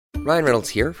Ryan Reynolds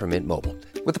here from Mint Mobile.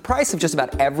 With the price of just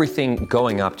about everything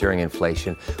going up during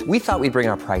inflation, we thought we'd bring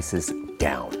our prices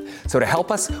down. So to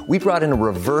help us, we brought in a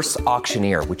reverse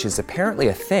auctioneer, which is apparently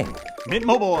a thing. Mint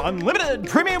Mobile Unlimited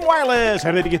Premium Wireless.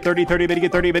 How to get 30, 30, bit to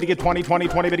get 30, bit to get 20, 20,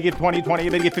 20, bit to get 20, 20,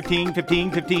 bit to get 15,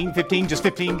 15, 15, 15, just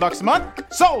 $15 a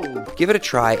month? Sold! Give it a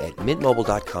try at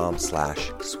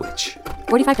mintmobile.com/switch.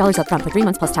 $45 up front for 3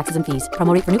 months plus taxes and fees.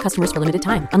 Promo rate for new customers for limited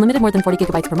time. Unlimited more than 40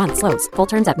 gigabytes per month. Slows full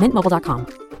terms at mintmobile.com.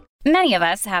 Many of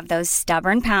us have those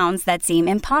stubborn pounds that seem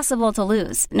impossible to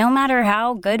lose, no matter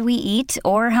how good we eat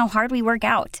or how hard we work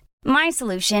out. My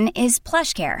solution is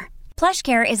PlushCare.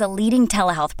 PlushCare is a leading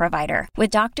telehealth provider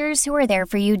with doctors who are there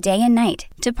for you day and night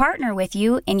to partner with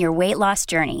you in your weight loss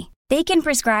journey. They can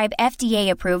prescribe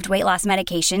FDA-approved weight loss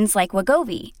medications like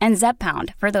Wegovy and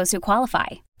Zepbound for those who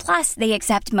qualify. Plus, they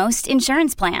accept most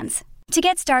insurance plans. To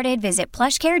get started, visit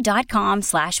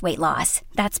plushcare.com/weightloss.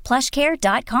 That's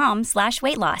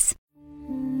plushcare.com/weightloss.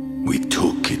 We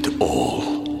took it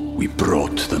all. We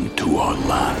brought them to our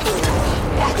land.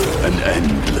 An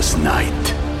endless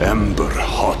night, ember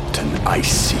hot and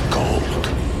icy cold.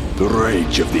 The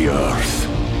rage of the earth.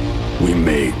 We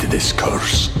made this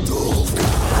curse.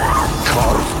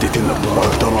 Carved it in the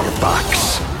blood on our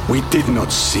backs. We did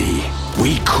not see.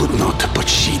 We could not, but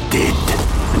she did.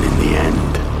 And in the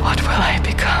end... What will I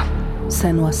become?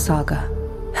 Senua's Saga.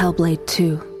 Hellblade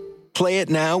 2. Play it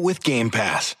now with Game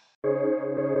Pass.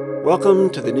 Welcome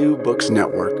to the New Books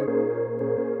Network.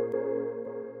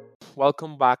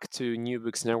 Welcome back to New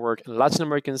Books Network and Latin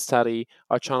American Study,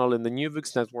 our channel in the New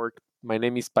Books Network. My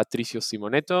name is Patricio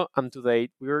Simoneto, and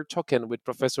today we are talking with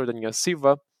Professor Daniel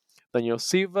Silva. Daniel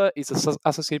Silva is an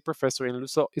Associate Professor in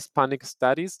Luso-Hispanic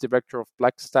Studies, Director of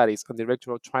Black Studies, and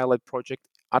Director of Twilight Project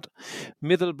at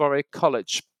Middlebury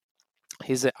College.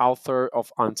 He's the author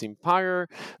of Anti-Empire,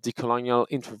 Decolonial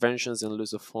Interventions in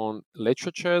Lusophone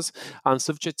Literatures, and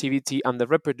Subjectivity and the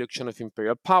Reproduction of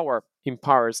Imperial Power,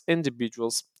 Empowers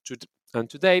Individuals. And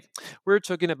today, we're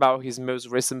talking about his most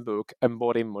recent book,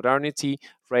 Embodying Modernity,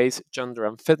 Race, Gender,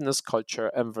 and Fitness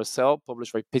Culture in Brazil,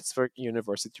 published by Pittsburgh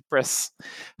University Press.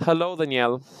 Hello,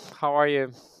 Daniel. How are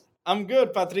you? I'm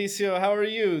good, Patricio. How are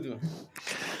you?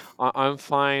 I'm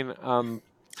fine.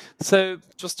 So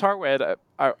to start with,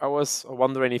 I was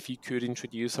wondering if you could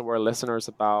introduce our listeners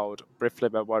briefly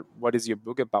about what is your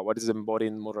book about? What is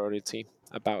Embodying Modernity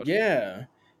about? Yeah.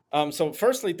 So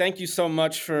firstly, thank you so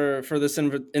much for this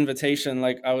invitation.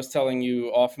 Like I was telling you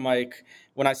off mic,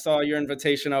 when I saw your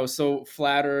invitation, I was so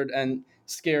flattered and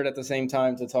scared at the same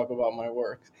time to talk about my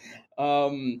work.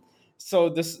 So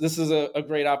this is a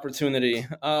great opportunity.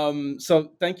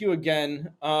 So thank you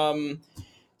again.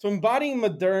 So embodying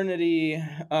modernity,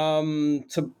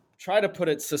 to try to put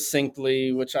it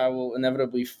succinctly, which I will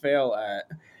inevitably fail at,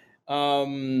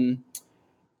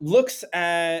 looks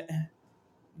at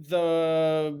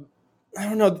a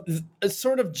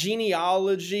sort of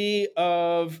genealogy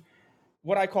of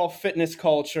what I call fitness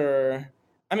culture.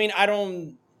 I mean,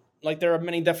 there are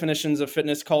many definitions of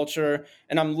fitness culture,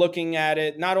 and I'm looking at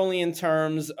it not only in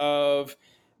terms of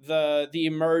the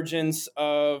emergence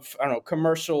of,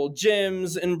 commercial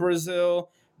gyms in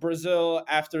Brazil. Brazil,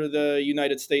 after the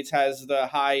United States, has the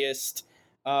highest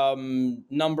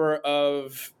number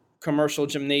of commercial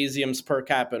gymnasiums per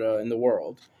capita in the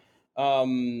world.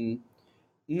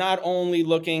 Not only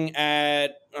looking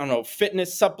at,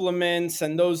 fitness supplements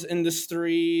and those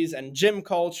industries and gym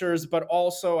cultures, but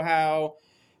also how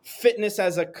fitness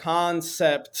as a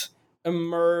concept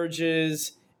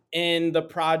emerges in the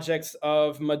projects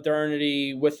of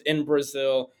modernity within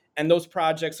Brazil. And those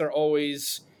projects are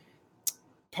always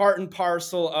part and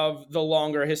parcel of the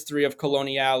longer history of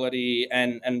coloniality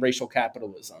and racial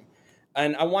capitalism.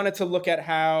 And I wanted to look at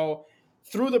how,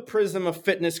 through the prism of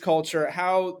fitness culture,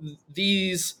 how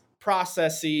these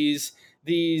processes,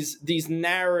 these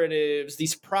narratives,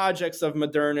 these projects of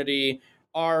modernity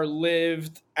are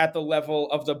lived at the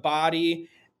level of the body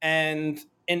and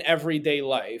in everyday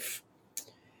life.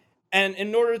 And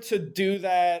in order to do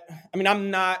that,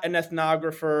 I'm not an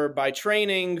ethnographer by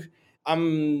training.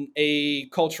 I'm a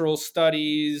cultural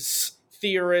studies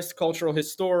theorist, cultural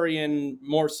historian,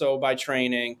 more so by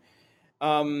training.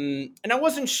 And I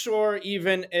wasn't sure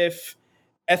even if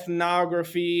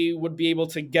ethnography would be able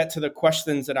to get to the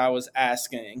questions that I was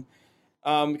asking.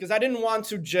 Because I didn't want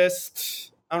to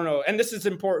just, and this is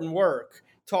important work,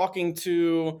 talking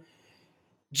to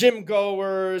gym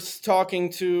goers, talking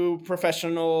to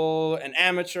professional and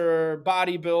amateur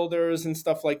bodybuilders and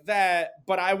stuff like that.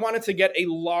 But I wanted to get a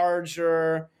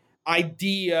larger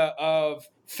idea of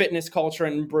fitness culture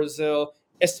in Brazil,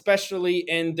 especially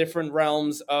in different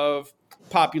realms of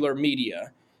popular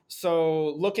media.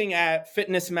 So looking at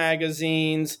fitness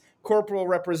magazines, corporal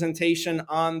representation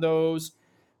on those,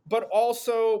 but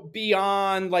also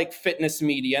beyond like fitness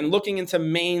media and looking into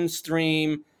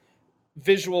mainstream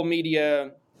visual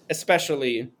media,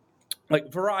 especially like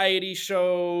variety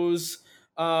shows,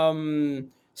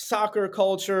 soccer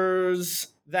cultures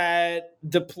that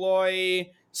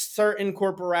deploy certain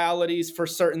corporalities for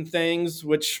certain things,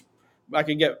 which I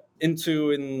could get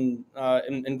into in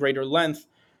greater length.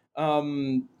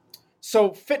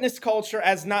 So fitness culture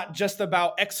as not just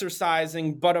about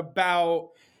exercising, but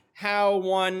about how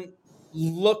one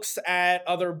looks at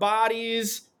other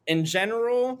bodies in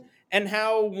general and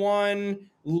how one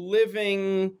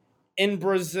living in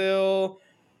Brazil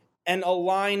and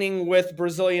aligning with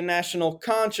Brazilian national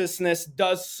consciousness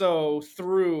does so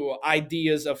through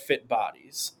ideas of fit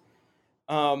bodies.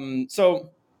 So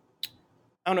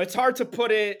I don't know, it's hard to put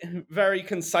it very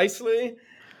concisely.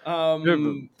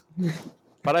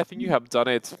 But I think you have done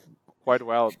it quite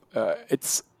well.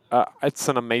 It's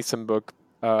an amazing book,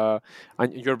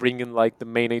 and you're bringing like the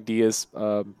main ideas,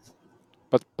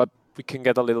 but we can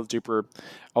get a little deeper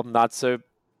on that. So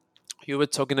you were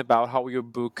talking about how your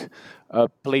book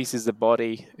places the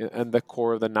body and the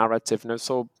core of the narrative.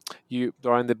 So you,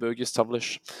 during the book, you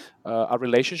establish a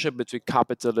relationship between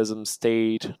capitalism,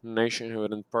 state,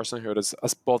 nationhood, and personhood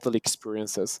as bodily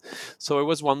experiences. So I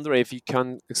was wondering if you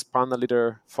can expand a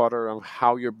little further on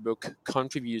how your book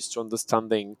contributes to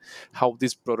understanding how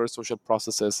these broader social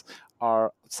processes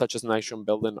are, such as nation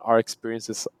building, are experienced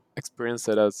as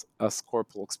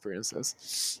corporal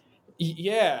experiences.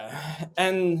 Yeah,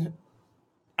 and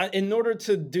in order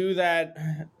to do that,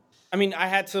 I mean, I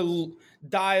had to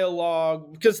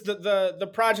dialogue because the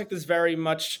project is very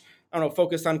much, I don't know,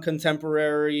 focused on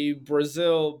contemporary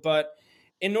Brazil. But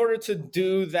in order to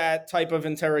do that type of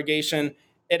interrogation,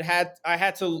 I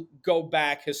had to go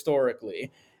back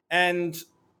historically, and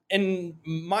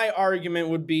my argument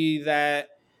would be that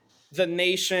the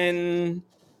nation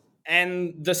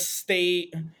and the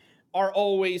state are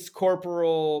always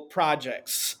corporal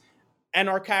projects and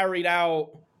are carried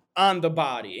out on the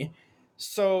body.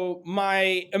 So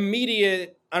my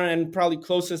immediate and probably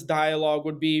closest dialogue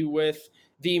would be with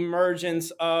the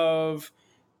emergence of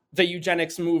the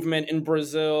eugenics movement in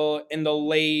Brazil in the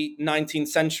late 19th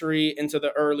century into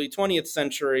the early 20th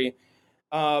century,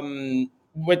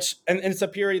 which and it's a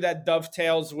period that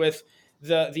dovetails with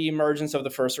the emergence of the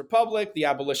First Republic, the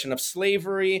abolition of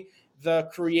slavery, the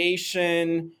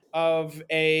creation of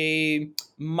a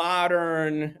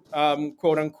modern,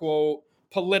 quote unquote,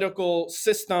 political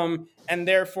system, and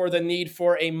therefore the need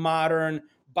for a modern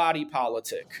body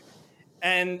politic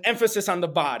and emphasis on the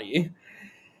body.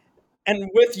 And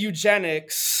with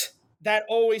eugenics, that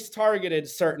always targeted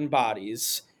certain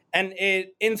bodies, and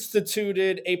it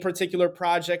instituted a particular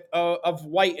project of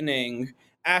whitening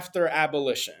after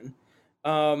abolition.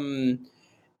 And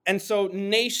so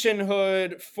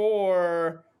nationhood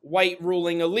for white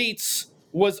ruling elites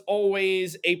was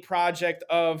always a project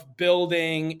of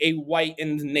building a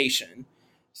whitened nation.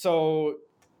 So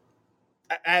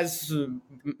as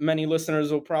many listeners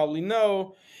will probably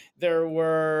know, there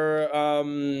was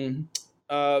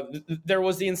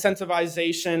the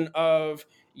incentivization of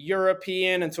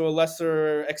European and to a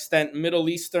lesser extent Middle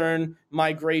Eastern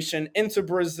migration into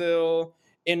Brazil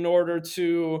in order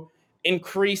to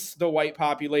increase the white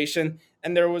population.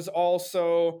 And there was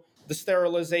also the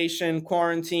sterilization,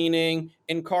 quarantining,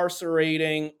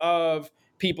 incarcerating of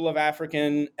people of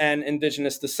African and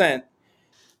indigenous descent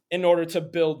in order to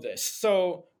build this.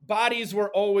 So bodies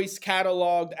were always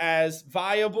cataloged as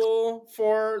viable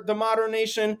for the modern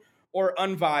nation or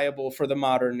unviable for the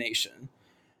modern nation.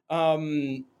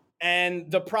 And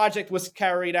the project was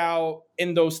carried out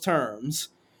in those terms.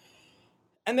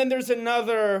 And then there's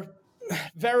another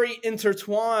very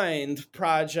intertwined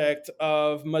project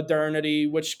of modernity,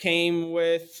 which came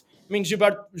with, I mean,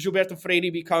 Gilberto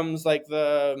Freire becomes like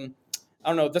the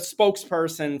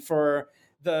spokesperson for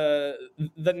the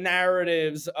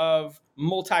narratives of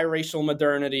multiracial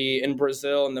modernity in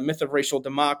Brazil and the myth of racial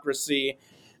democracy,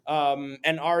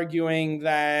 and arguing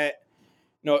that,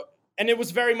 and it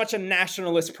was very much a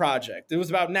nationalist project. It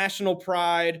was about national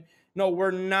pride. No,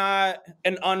 we're not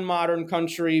an unmodern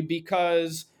country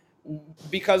because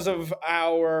of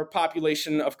our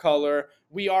population of color.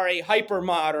 We are a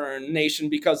hyper-modern nation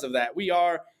because of that. We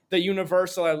are the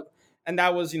universal, and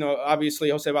that was,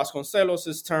 obviously Jose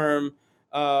Vasconcelos' term,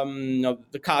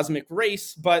 the cosmic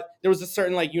race, but there was a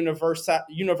certain like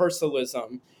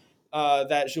universalism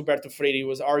that Gilberto Freire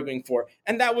was arguing for.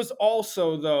 And that was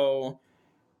also, though,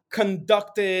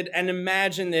 conducted and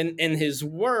imagined in his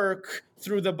work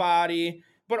through the body,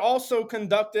 but also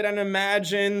conducted and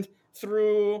imagined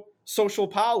through social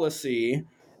policy,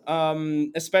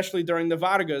 especially during the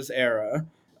Vargas era,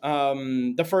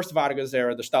 the first Vargas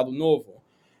era, the Estado Novo.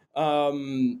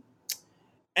 And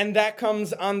that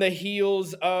comes on the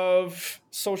heels of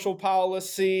social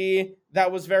policy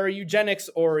that was very eugenics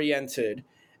oriented.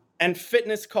 And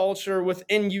fitness culture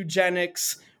within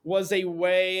eugenics was a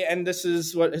way, and this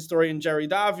is what historian Jerry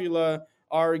Davila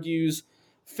argues,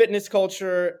 fitness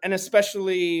culture, and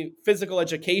especially physical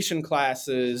education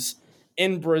classes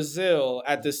in Brazil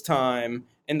at this time,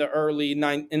 in the early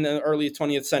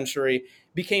 20th century,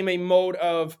 became a mode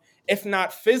of, if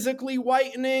not physically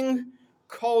whitening,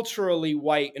 culturally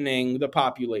whitening the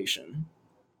population.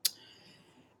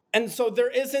 And so there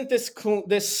isn't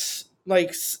this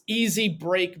like easy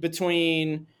break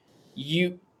between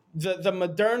the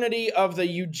modernity of the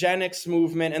eugenics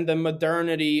movement and the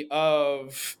modernity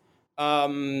of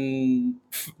Freirean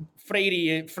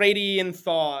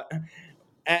thought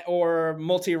or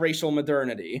multiracial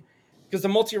modernity. Because the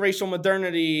multiracial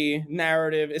modernity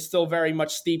narrative is still very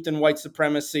much steeped in white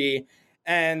supremacy.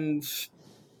 And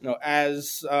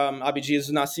as Abdias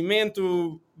do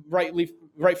Nascimento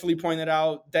rightfully pointed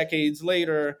out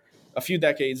a few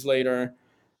decades later,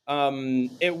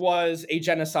 it was a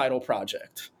genocidal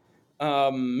project.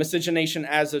 Miscegenation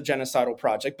as a genocidal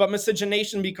project. But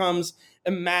miscegenation becomes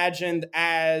imagined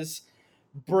as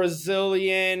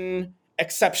Brazilian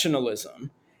exceptionalism.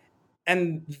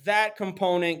 And that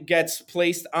component gets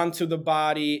placed onto the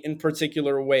body in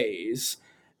particular ways.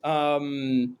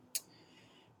 In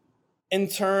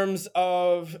terms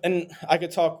of, and I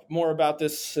could talk more about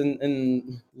this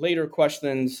in later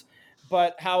questions,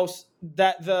 but how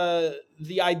that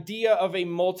the idea of a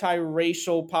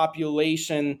multiracial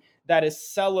population that is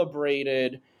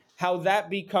celebrated, how that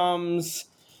becomes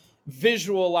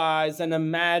visualized and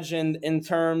imagined in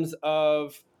terms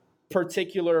of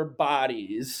particular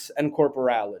bodies and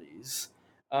corporalities.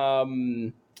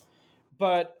 But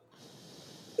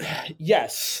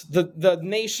yes, the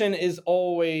nation is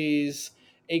always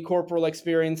a corporal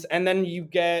experience. And then you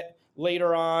get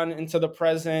later on into the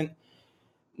present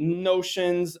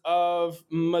notions of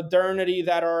modernity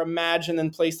that are imagined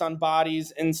and placed on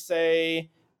bodies in, say,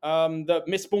 the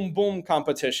Miss Boom Boom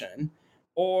competition,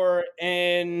 or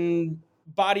in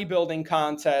bodybuilding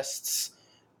contests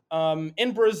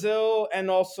in Brazil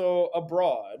and also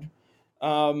abroad.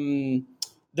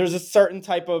 There's a certain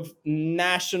type of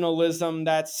nationalism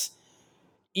that's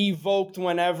evoked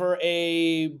whenever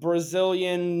a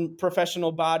Brazilian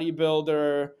professional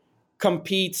bodybuilder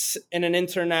competes in an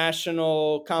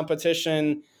international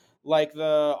competition like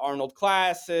the Arnold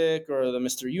Classic or the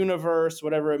Mr. Universe,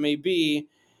 whatever it may be.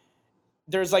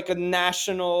 There's like a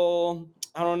national,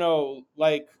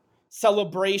 like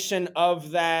celebration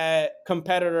of that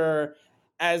competitor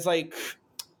as like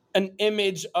an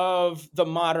image of the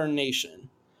modern nation.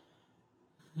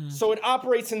 So it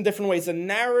operates in different ways. The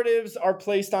narratives are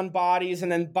placed on bodies, and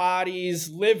then bodies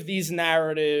live these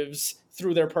narratives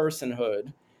through their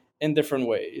personhood in different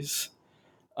ways.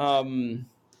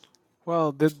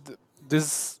 Well,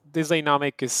 this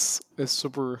dynamic is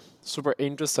super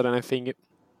interesting, and I think it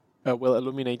will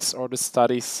illuminates all the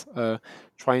studies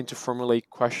trying to formulate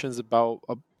questions about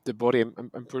the body.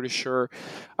 I'm pretty sure.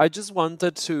 I just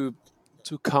wanted to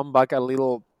come back a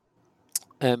little,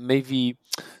 maybe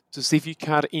to see if you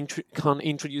can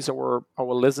introduce our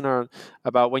listener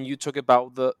about when you talk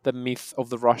about the myth of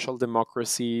the racial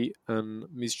democracy and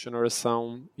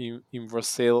missionarism in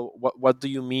Brazil. What do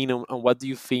you mean, and what do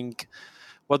you think?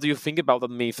 What do you think about the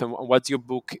myth, and what your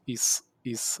book is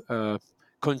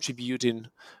contributing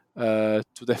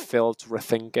to the field to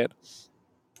rethink it?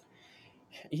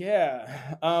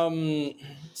 Yeah.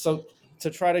 So to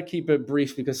try to keep it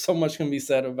brief, because so much can be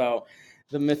said about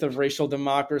the myth of racial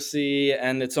democracy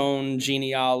and its own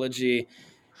genealogy.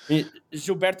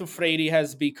 Gilberto Freire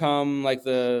has become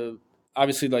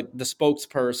obviously the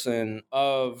spokesperson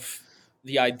of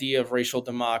the idea of racial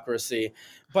democracy,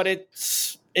 but it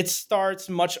starts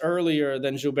much earlier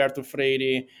than Gilberto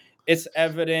Freire. It's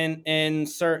evident in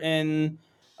certain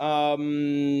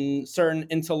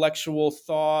intellectual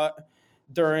thought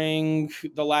during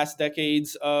the last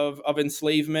decades of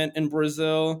enslavement in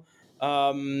Brazil.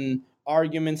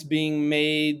 Arguments being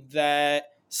made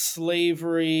that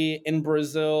slavery in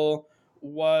Brazil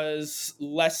was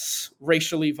less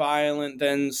racially violent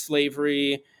than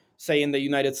slavery, say, in the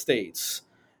United States.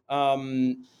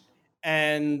 And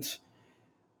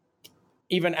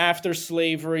even after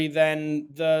slavery, then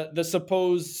the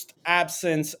supposed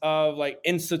absence of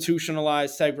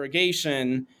institutionalized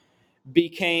segregation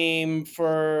became,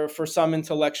 for some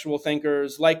intellectual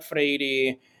thinkers like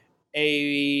Freire,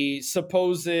 a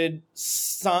supposed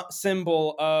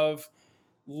symbol of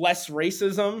less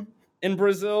racism in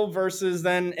Brazil versus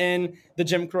than in the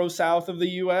Jim Crow South of the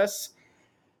U.S.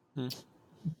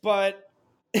 But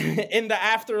in the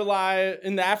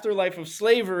afterlife of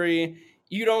slavery,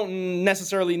 you don't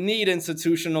necessarily need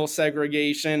institutional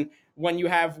segregation when you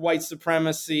have white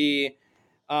supremacy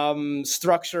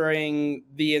structuring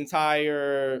the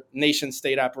entire nation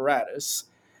state apparatus.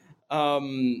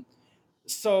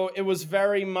 So it was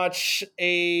very much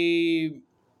it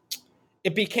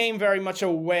became very much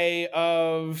a way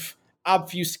of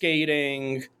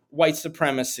obfuscating white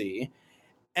supremacy.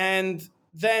 And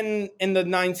then in the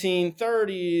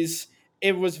 1930s,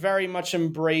 it was very much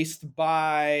embraced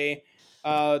by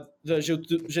the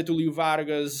Getúlio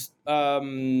Vargas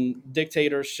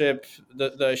dictatorship,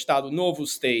 the Estado Novo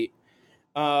state.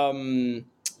 And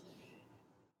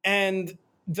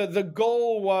the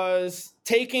goal was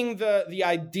taking the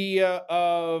idea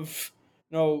of,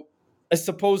 a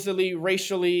supposedly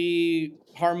racially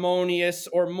harmonious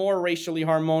or more racially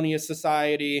harmonious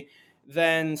society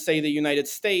than, say, the United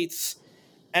States,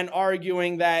 and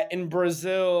arguing that in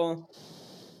Brazil,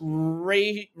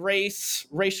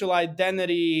 racial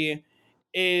identity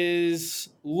is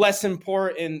less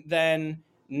important than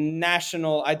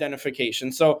national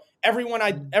identification. So everyone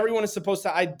is supposed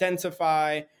to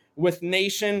identify with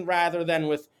nation rather than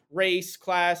with race,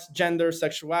 class, gender,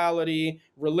 sexuality,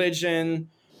 religion.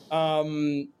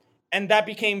 And that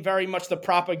became very much the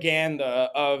propaganda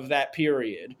of that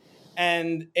period.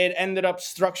 And it ended up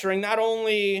structuring not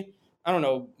only,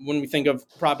 when we think of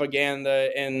propaganda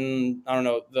in,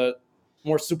 the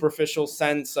more superficial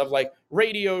sense of like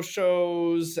radio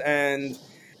shows and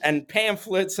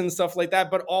pamphlets and stuff like that,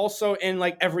 but also in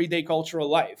like everyday cultural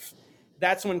life.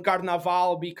 That's when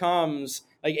Carnaval becomes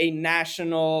like a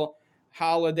national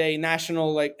holiday,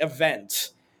 national like event,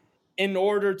 in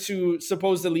order to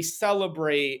supposedly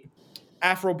celebrate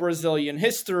Afro-Brazilian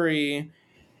history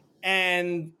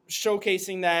and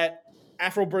showcasing that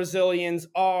Afro-Brazilians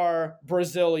are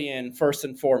Brazilian first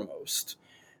and foremost.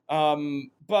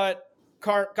 But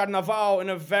Carnaval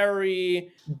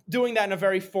doing that in a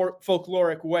very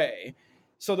folkloric way.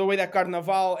 So the way that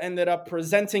Carnaval ended up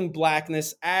presenting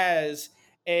Blackness as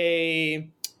a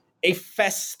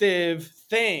festive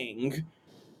thing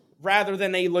rather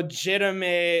than a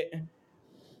legitimate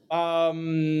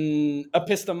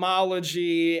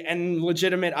epistemology and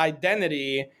legitimate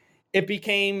identity, it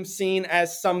became seen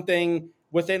as something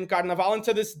within Carnaval, and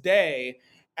to this day,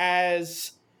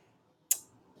 as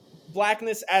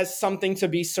Blackness as something to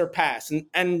be surpassed,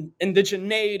 and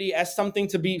indigeneity as something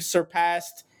to be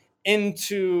surpassed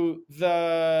into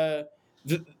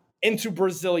into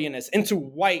Brazilianness, into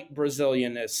white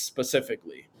Brazilianness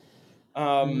specifically.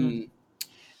 And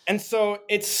so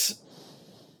it's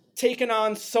taken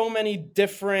on so many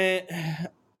different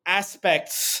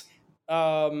aspects,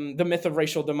 the myth of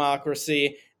racial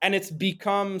democracy, and it's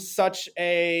become such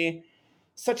a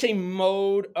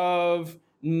mode of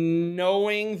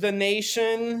knowing the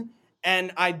nation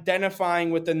and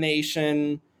identifying with the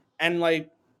nation and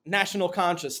like national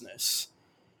consciousness.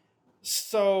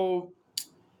 So,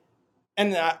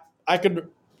 and I could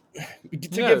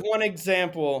give one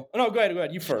example. No, go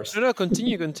ahead. You first. No,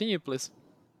 continue, please.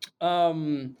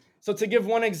 So to give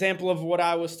one example of what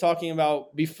I was talking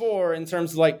about before in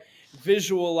terms of like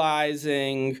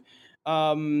visualizing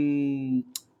the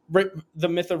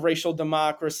myth of racial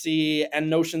democracy and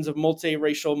notions of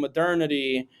multiracial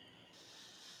modernity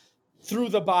through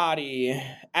the body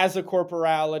as a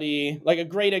corporality, like a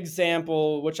great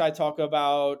example, which I talk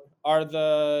about, are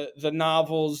the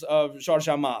novels of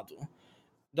Jorge Amado.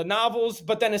 The novels,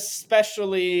 but then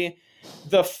especially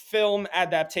the film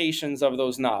adaptations of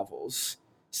those novels,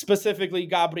 specifically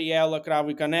Gabriela,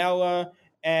 Cravo e Canela,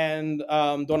 and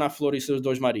Dona Flor y seus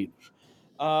dois maridos.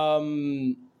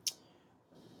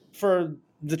 For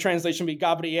the translation, be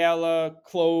Gabriela,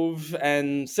 Clove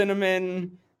and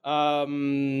Cinnamon,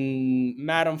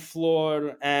 Madame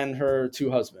Flor and her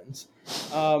two husbands,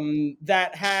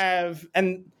 that have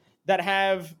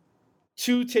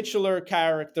two titular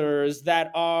characters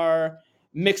that are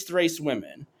mixed race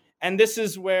women. And this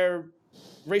is where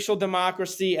racial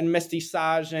democracy and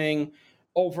mestizaging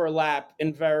overlap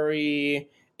in very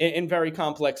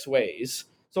complex ways.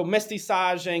 So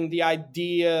mestizaging, the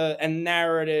idea and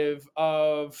narrative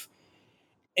of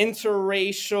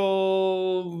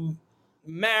interracial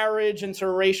marriage,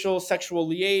 interracial sexual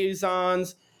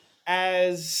liaisons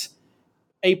as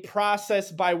a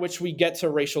process by which we get to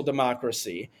racial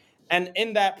democracy. And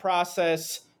in that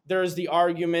process, there's the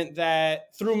argument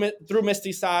that through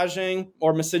mestizaging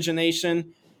or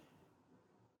miscegenation,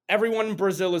 everyone in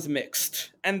Brazil is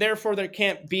mixed, and therefore there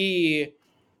can't be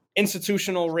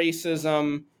institutional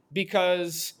racism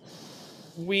because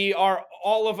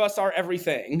all of us are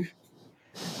everything.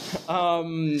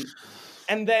 And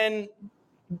then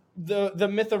the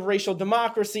myth of racial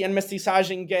democracy and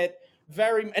mestiçagem get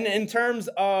very, and in terms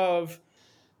of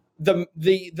the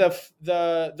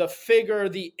figure,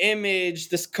 the image,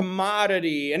 this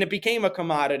commodity, and it became a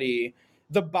commodity,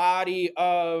 the body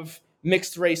of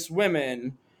mixed race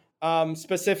women,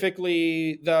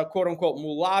 specifically the quote unquote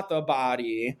mulata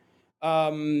body,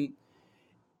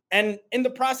 and in the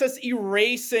process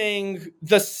erasing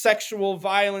the sexual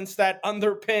violence that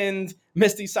underpinned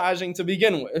mestiçagem to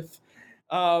begin with,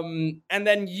 and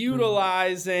then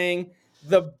utilizing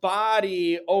the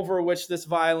body over which this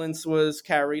violence was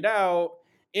carried out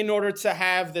in order to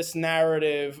have this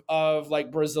narrative of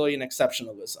like Brazilian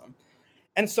exceptionalism.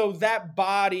 And so that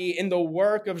body in the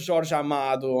work of Jorge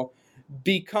Amado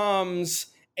becomes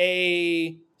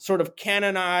a sort of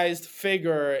canonized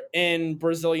figure in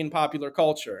Brazilian popular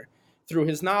culture through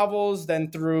his novels,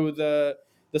 then through the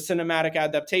cinematic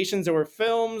adaptations. There were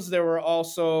films, there were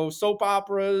also soap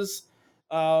operas,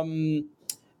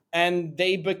 and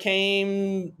they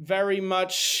became very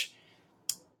much,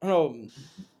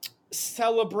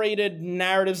 celebrated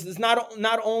narratives. It's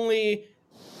not only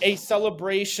a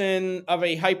celebration of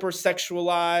a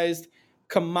hypersexualized,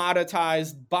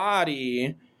 commoditized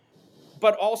body,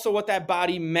 but also what that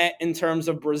body meant in terms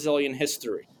of Brazilian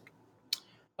history.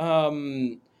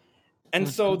 And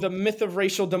so the myth of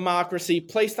racial democracy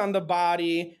placed on the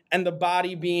body, and the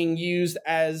body being used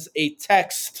as a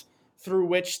text through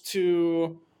which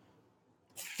to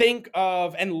think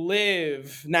of and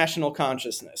live national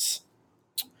consciousness.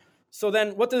 So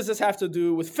then what does this have to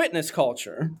do with fitness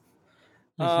culture?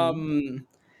 And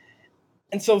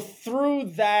so through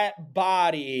that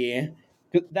body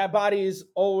is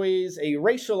always a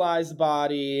racialized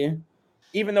body,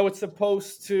 even though it's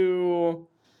supposed to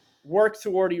work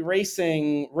toward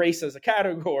erasing race as a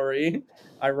category,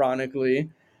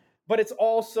 ironically, but it's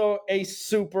also a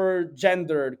super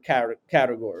gendered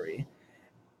category.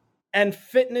 And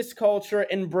fitness culture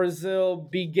in Brazil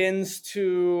begins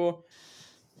to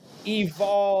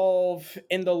evolve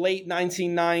in the late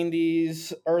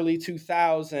 1990s, early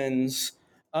 2000s,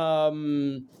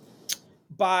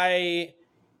 by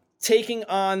taking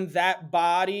on that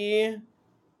body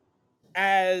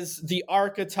as the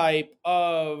archetype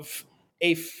of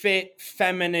a fit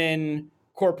feminine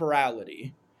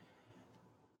corporality.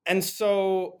 And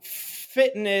so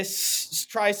fitness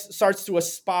starts to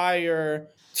aspire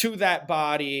to that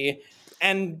body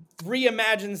and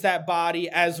reimagines that body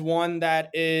as one that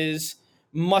is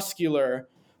muscular,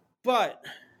 but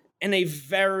in a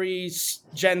very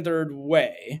gendered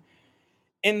way,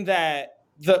 in that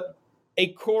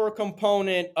a core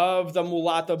component of the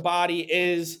mulata body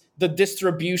is the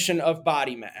distribution of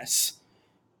body mass,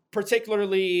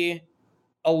 particularly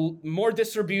more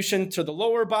distribution to the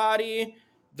lower body,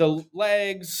 the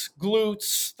legs,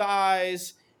 glutes,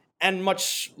 thighs, and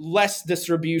much less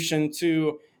distribution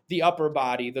to the upper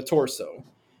body, the torso.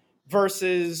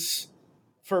 Versus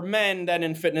for men, then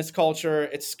in fitness culture,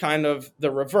 it's kind of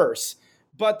the reverse.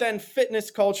 But then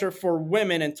fitness culture for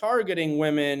women and targeting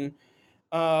women,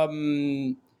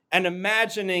 and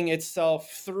imagining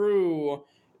itself through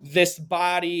this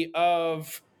body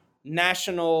of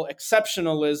national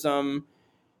exceptionalism,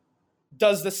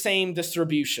 does the same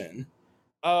distribution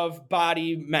of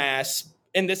body mass,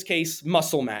 in this case,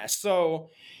 muscle mass. So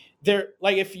there,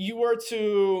 like if you were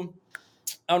to,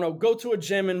 go to a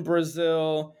gym in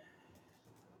Brazil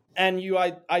and you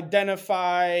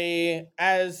identify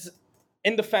as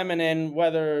in the feminine,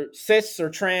 whether cis or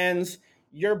trans,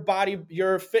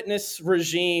 your fitness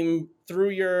regime through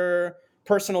your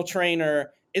personal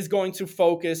trainer is going to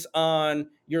focus on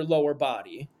your lower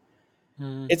body.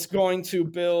 It's going to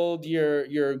build your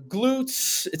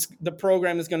glutes. The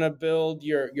program is going to build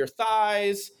your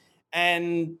thighs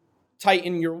and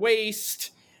tighten your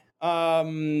waist.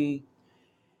 And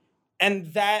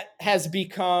that has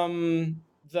become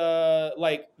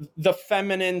the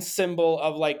feminine symbol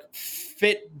of like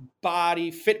fit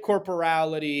body, fit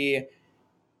corporality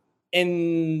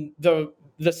in the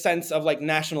sense of like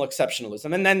national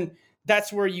exceptionalism. And then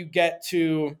that's where you get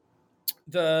to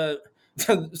the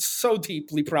so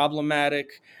deeply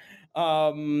problematic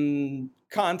contest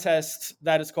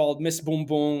that is called Miss Boom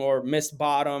Boom or Miss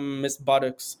Bottom, Miss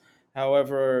Buttocks,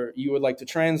 however you would like to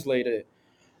translate it.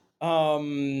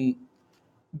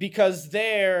 Because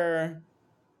there,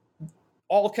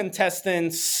 all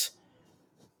contestants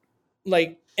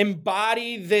like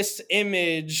embody this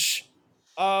image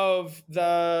of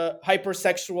the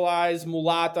hypersexualized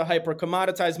mulatta,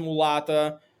 hypercommoditized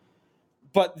mulatta,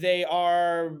 but they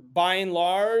are by and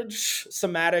large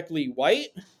somatically white,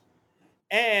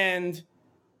 and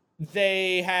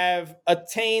they have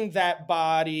attained that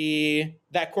body,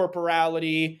 that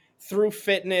corporality through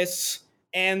fitness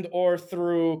and or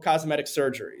through cosmetic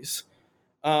surgeries.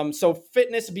 So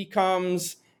fitness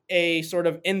becomes a sort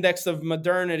of index of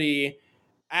modernity,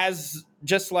 as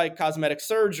just like cosmetic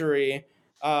surgery,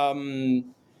 but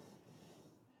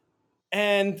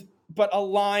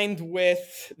aligned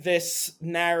with this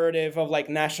narrative of like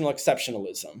national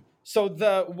exceptionalism. So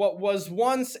what was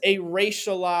once a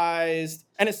racialized,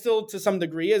 and it still to some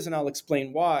degree is, and I'll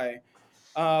explain why,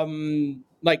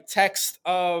 like text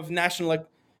of national, like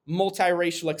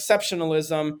multiracial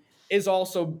exceptionalism is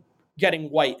also getting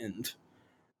whitened.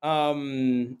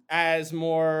 As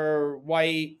more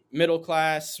white middle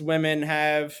class women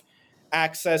have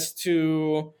access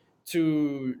to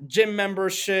gym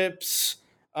memberships,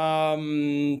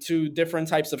 to different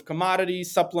types of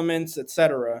commodities, supplements,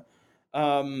 etc.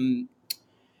 And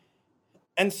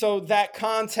so that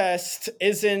contest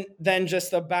isn't then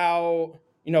just about,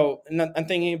 I'm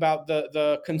thinking about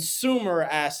the consumer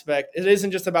aspect. It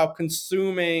isn't just about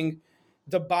consuming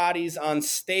the bodies on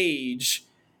stage.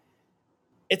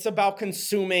 It's about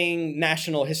consuming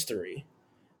national history.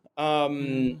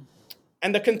 And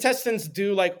the contestants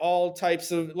do like all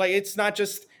types of, like, it's not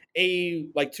just a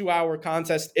like 2-hour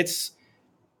contest. It's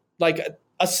like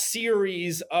a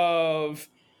series of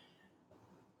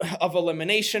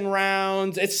elimination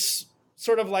rounds. It's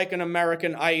sort of like an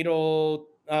American Idol,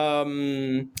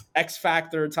 X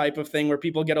Factor type of thing where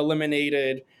people get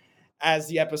eliminated as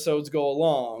the episodes go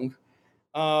along,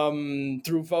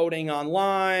 through voting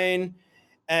online.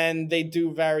 And they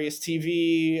do various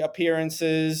TV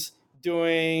appearances,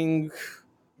 doing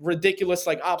ridiculous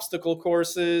like obstacle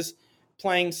courses,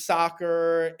 playing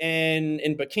soccer in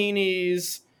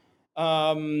bikinis.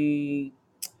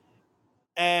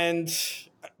 And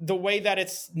the way that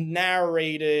it's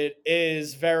narrated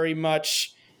is very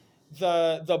much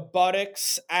the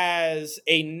buttocks as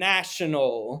a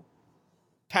national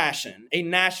passion, a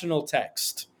national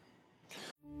text.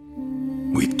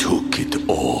 We took it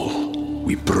all.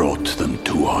 We brought them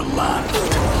to our land.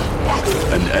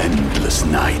 An endless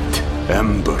night,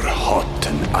 ember hot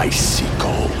and icy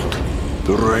cold.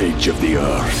 The rage of the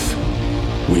earth.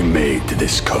 We made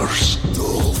this curse.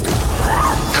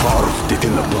 Carved it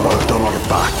in the blood on our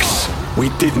backs. We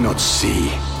did not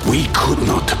see. We could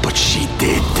not, but she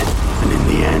did. And in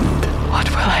the end... What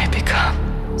will I become?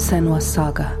 Senua's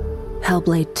Saga.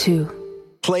 Hellblade 2.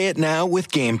 Play it now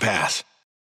with Game Pass.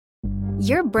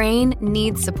 Your brain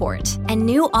needs support, and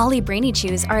new Ollie Brainy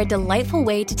Chews are a delightful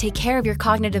way to take care of your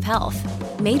cognitive health.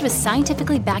 Made with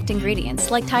scientifically backed ingredients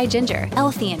like Thai ginger,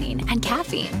 L-theanine, and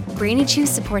caffeine, Brainy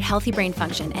Chews support healthy brain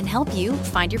function and help you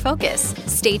find your focus,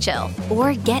 stay chill,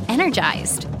 or get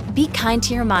energized. Be kind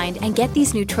to your mind and get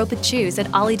these nootropic chews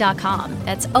at ollie.com.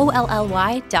 That's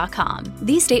OLLY.com.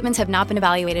 These statements have not been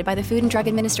evaluated by the Food and Drug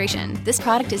Administration. This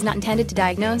product is not intended to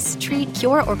diagnose, treat,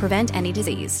 cure, or prevent any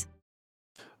disease.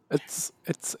 It's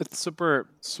super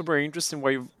interesting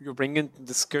why you're bringing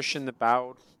discussion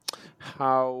about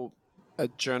how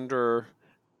gender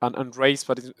and race,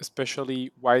 but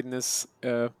especially whiteness,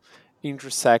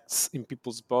 intersects in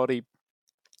people's body.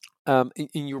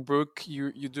 In your book,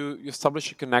 you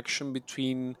establish a connection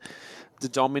between the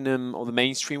dominant or the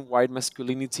mainstream white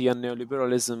masculinity and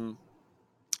neoliberalism.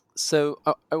 So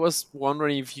I was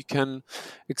wondering if you can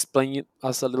explain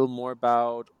us a little more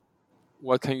about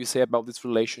what can you say about this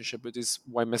relationship with this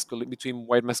between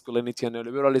white masculinity and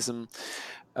neoliberalism,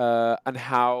 and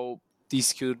how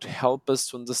this could help us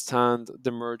to understand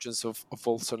the emergence of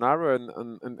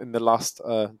Bolsonaro in the last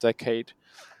decade.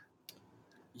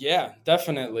 Yeah,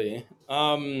 definitely.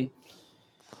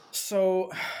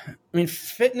 So, I mean,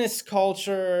 fitness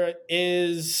culture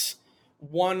is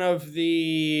one of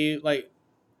the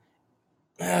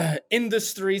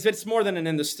industries. It's more than an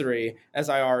industry, as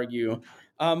I argue.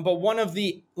 But one of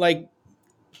the like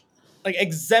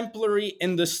exemplary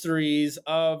industries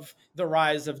of the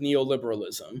rise of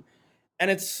neoliberalism.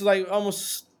 And it's like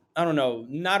almost, I don't know,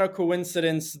 not a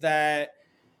coincidence that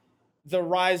the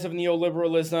rise of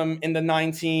neoliberalism in the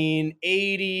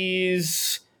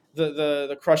 1980s,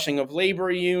 the crushing of labor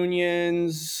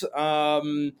unions,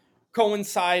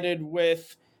 coincided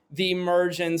with the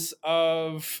emergence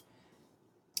of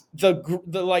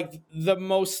the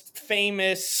most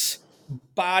famous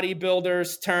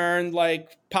bodybuilders turned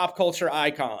like pop culture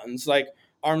icons, like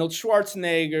Arnold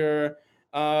Schwarzenegger,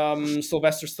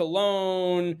 Sylvester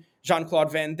Stallone,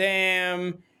 Jean-Claude Van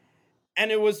Damme.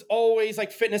 And it was always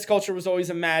like fitness culture was always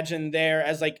imagined there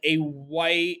as like a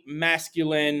white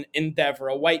masculine endeavor,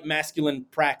 a white masculine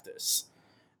practice.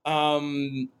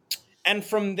 And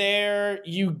from there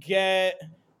you get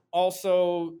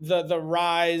also the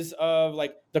rise of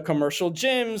like the commercial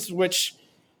gyms, which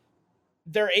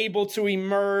they're able to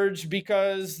emerge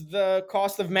because the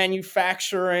cost of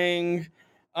manufacturing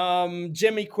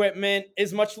gym equipment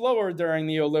is much lower during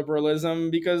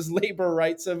neoliberalism because labor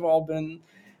rights have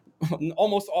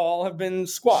almost all have been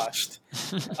squashed.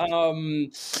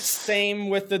 Same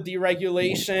with the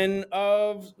deregulation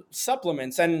of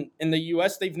supplements. And in the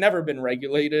US, they've never been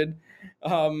regulated,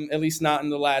 at least not in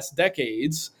the last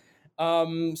decades.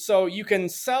 So you can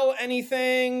sell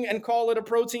anything and call it a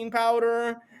protein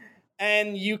powder,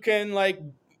 and you can like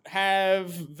have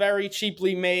very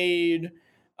cheaply made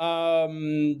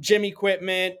gym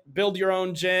equipment, build your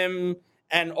own gym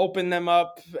and open them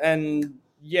up. And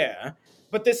yeah,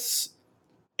 but it's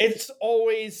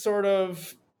always sort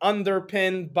of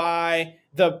underpinned by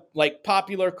the like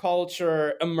popular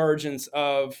culture emergence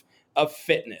of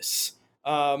fitness.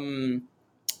 And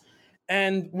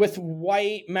with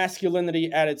white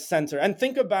masculinity at its center. And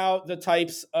think about the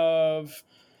types of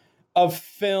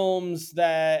films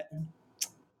that,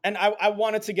 and I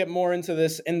wanted to get more into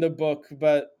this in the book,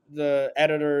 but the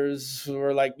editors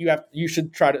were like, you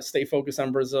should try to stay focused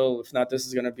on Brazil. If not, this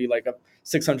is going to be like a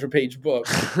 600-page book.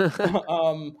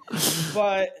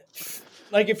 But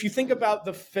like, if you think about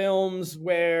the films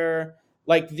where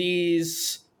like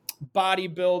these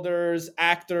bodybuilders,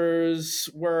 actors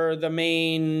were the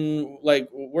main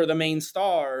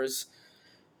stars,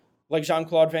 like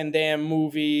Jean-Claude Van Damme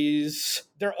movies,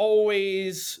 they're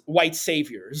always white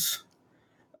saviors.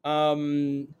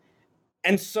 And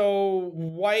so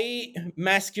white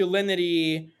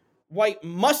muscular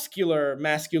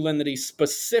masculinity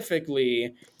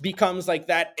specifically becomes like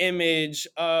that image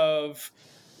of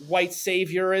white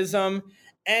saviorism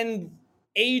and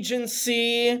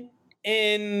agency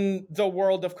in the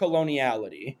world of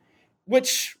coloniality,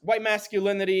 which white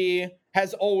masculinity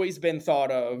has always been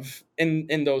thought of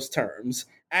in those terms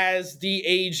as the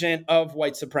agent of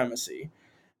white supremacy.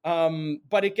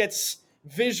 But it gets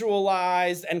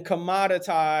visualized and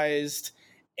commoditized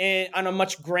on a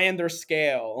much grander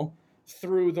scale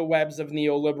through the webs of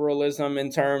neoliberalism in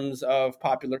terms of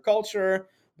popular culture,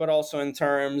 but also in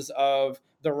terms of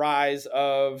the rise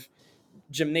of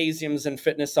gymnasiums and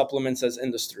fitness supplements as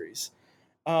industries.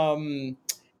 And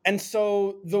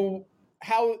so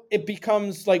how it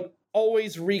becomes like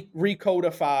always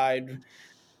recodified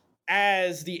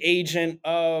as the agent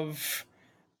of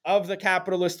the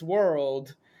capitalist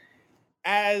world,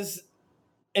 as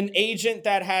an agent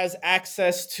that has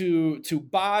access to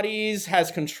bodies,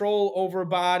 has control over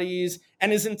bodies,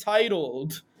 and is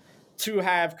entitled to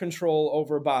have control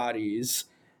over bodies.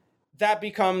 That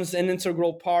becomes an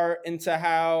integral part into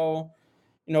how,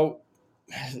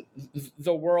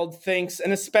 the world thinks,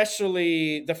 and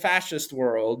especially the fascist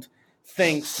world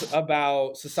thinks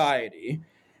about society.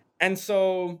 And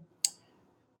so,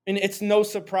 and it's no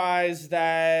surprise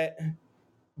that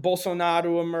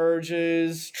Bolsonaro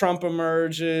emerges, Trump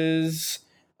emerges,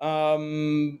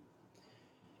 because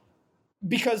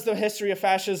the history of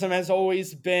fascism has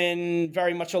always been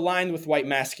very much aligned with white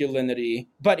masculinity.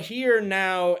 But here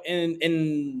now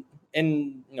in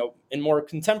more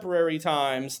contemporary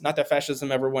times, not that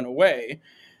fascism ever went away,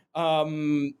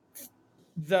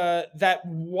 that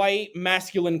white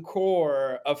masculine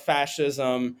core of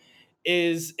fascism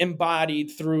is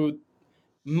embodied through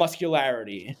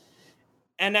muscularity.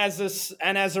 And as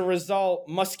a result,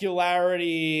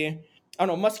 muscularity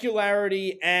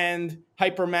and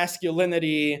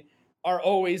hypermasculinity are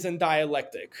always in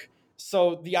dialectic.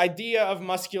 So the idea of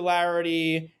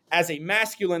muscularity as a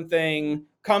masculine thing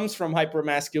comes from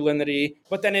hypermasculinity,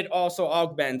 but then it also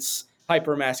augments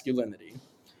hypermasculinity.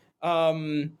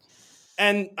 And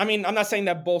I mean, I'm not saying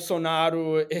that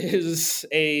Bolsonaro is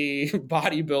a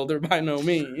bodybuilder by no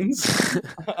means.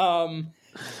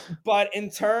 But in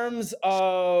terms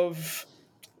of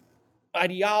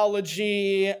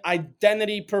ideology,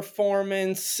 identity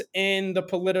performance in the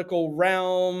political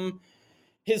realm,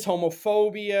 his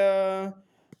homophobia,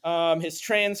 his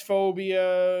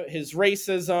transphobia, his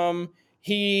racism,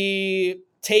 he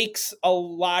takes a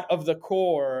lot of the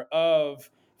core of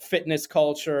fitness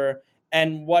culture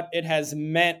and what it has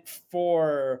meant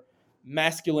for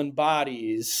masculine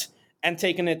bodies and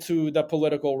taken it to the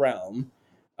political realm.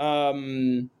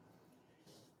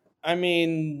 I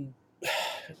mean,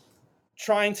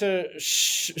 trying to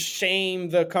shame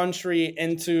the country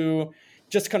into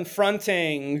just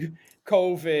confronting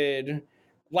COVID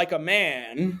like a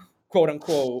man, quote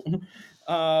unquote,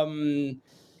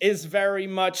 is very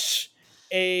much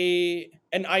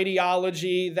an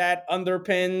ideology that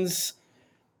underpins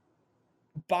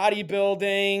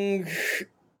bodybuilding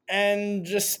and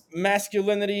just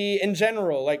masculinity in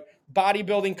general. Like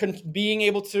bodybuilding, being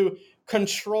able to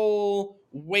control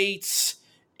weights,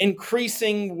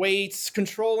 increasing weights,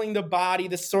 controlling the body,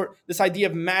 this idea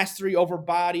of mastery over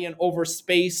body and over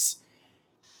space,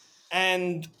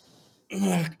 and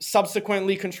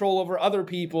subsequently control over other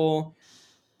people,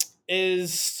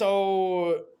 is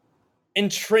so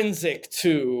intrinsic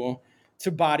to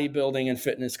bodybuilding and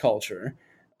fitness culture.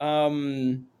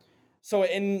 So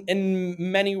in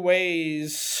many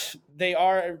ways they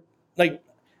are like,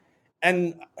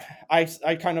 and I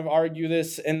kind of argue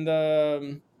this in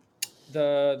the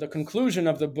conclusion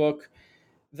of the book,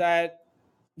 that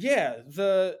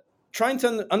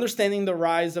understanding the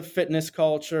rise of fitness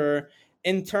culture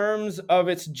in terms of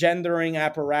its gendering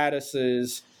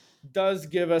apparatuses does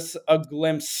give us a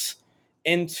glimpse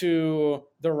into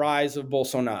the rise of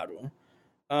Bolsonaro.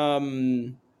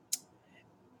 And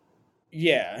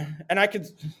I could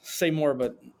say more,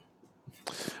 but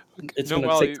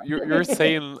you're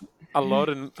saying a lot,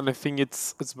 and I think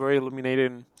it's very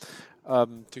illuminating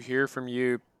to hear from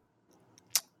you.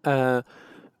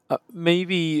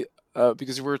 Maybe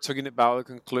because we're talking about a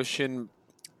conclusion,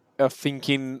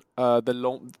 thinking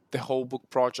the whole book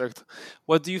project,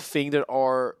 what do you think that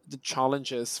are the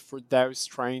challenges for those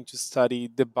trying to study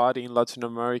the body in Latin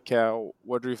America?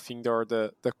 What do you think are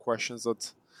the questions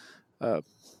that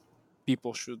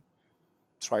people should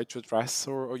try to address,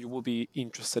 or you will be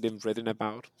interested in reading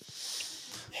about?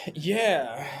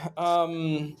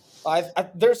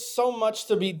 There's so much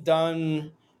to be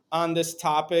done on this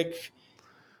topic,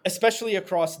 especially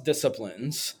across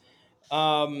disciplines.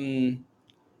 I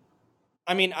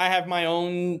have my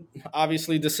own,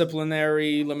 obviously,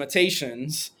 disciplinary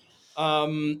limitations,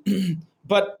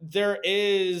 but there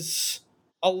is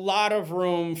a lot of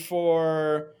room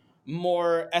for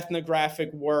more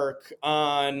ethnographic work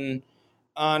on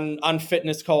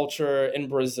fitness culture in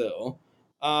Brazil.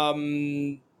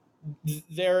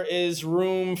 There is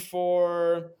room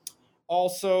for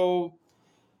also,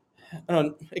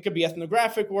 it could be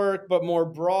ethnographic work, but more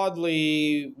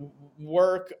broadly,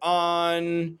 work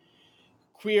on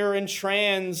queer and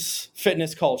trans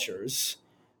fitness cultures.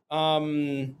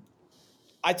 I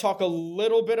talk a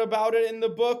little bit about it in the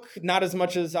book, not as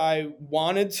much as I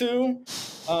wanted to.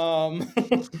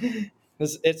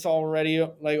 It's already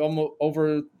like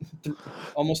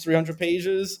almost 300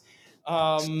 pages.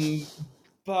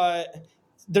 But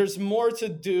there's more to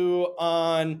do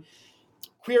on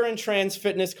queer and trans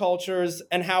fitness cultures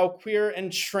and how queer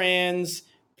and trans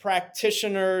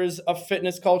practitioners of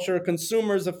fitness culture,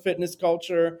 consumers of fitness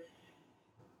culture,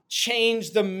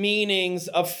 change the meanings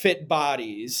of fit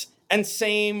bodies. And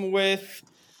same with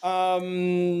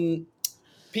people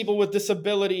with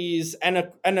disabilities and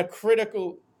a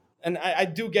critical, and I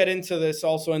do get into this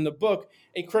also in the book,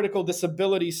 a critical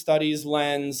disability studies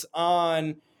lens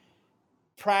on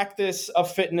practice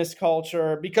of fitness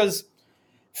culture, because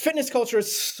fitness culture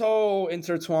is so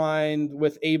intertwined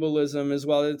with ableism as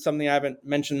well. It's something I haven't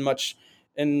mentioned much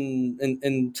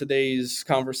in today's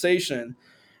conversation.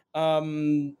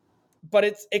 But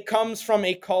it comes from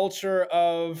a culture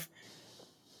of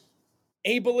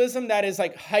ableism that is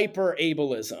like hyper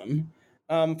ableism.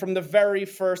 From the very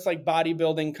first like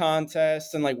bodybuilding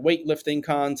contests and like weightlifting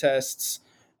contests.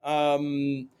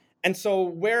 And so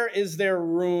where is there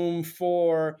room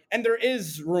for, and there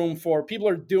is room for, people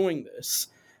are doing this.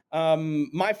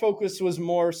 My focus was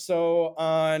more so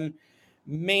on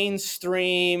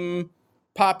mainstream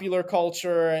popular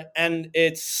culture and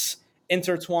its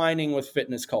intertwining with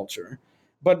fitness culture.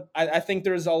 But I think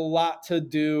there's a lot to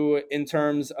do in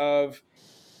terms of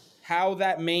how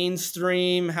that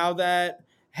mainstream, how that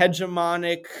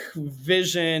hegemonic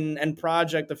vision and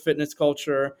project of fitness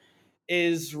culture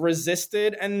is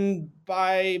resisted, and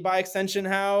by extension,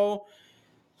 how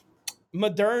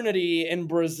modernity in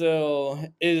Brazil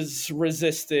is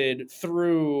resisted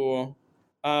through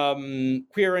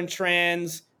queer and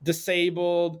trans,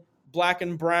 disabled, Black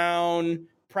and brown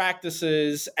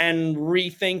practices and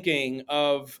rethinking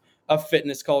of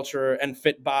fitness culture and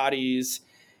fit bodies.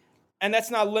 And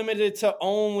that's not limited to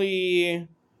only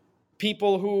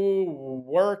people who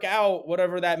work out,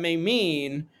 whatever that may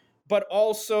mean, but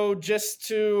also just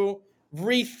to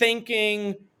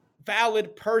rethinking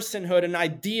valid personhood and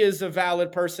ideas of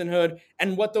valid personhood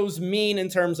and what those mean in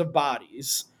terms of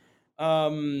bodies.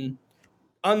 Undoing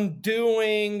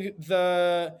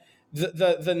the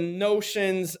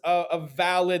notions of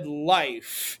valid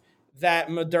life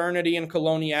that modernity and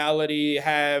coloniality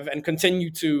have and continue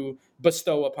to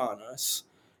bestow upon us.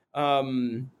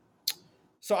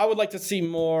 So I would like to see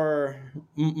more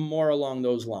along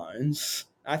those lines.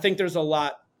 I think there's a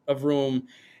lot of room,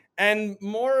 and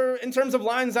more in terms of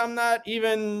lines I'm not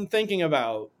even thinking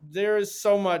about. There is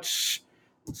so much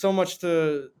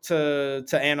to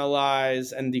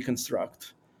analyze and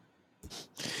deconstruct.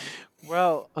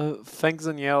 Well, thanks,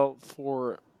 Danielle,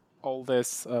 for all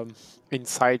this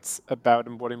insights about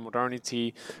embodying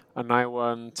modernity, and I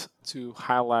want to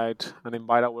highlight and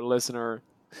invite our listener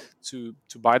to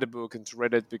buy the book and to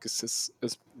read it, because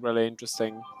it's really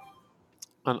interesting,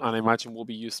 and I imagine will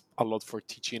be used a lot for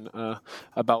teaching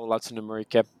about Latin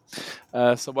America.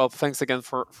 So, well, thanks again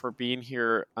for being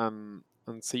here, and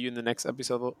see you in the next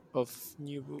episode of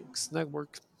New Books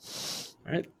Network.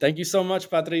 All right. Thank you so much,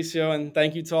 Patricio, and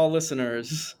thank you to all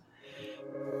listeners.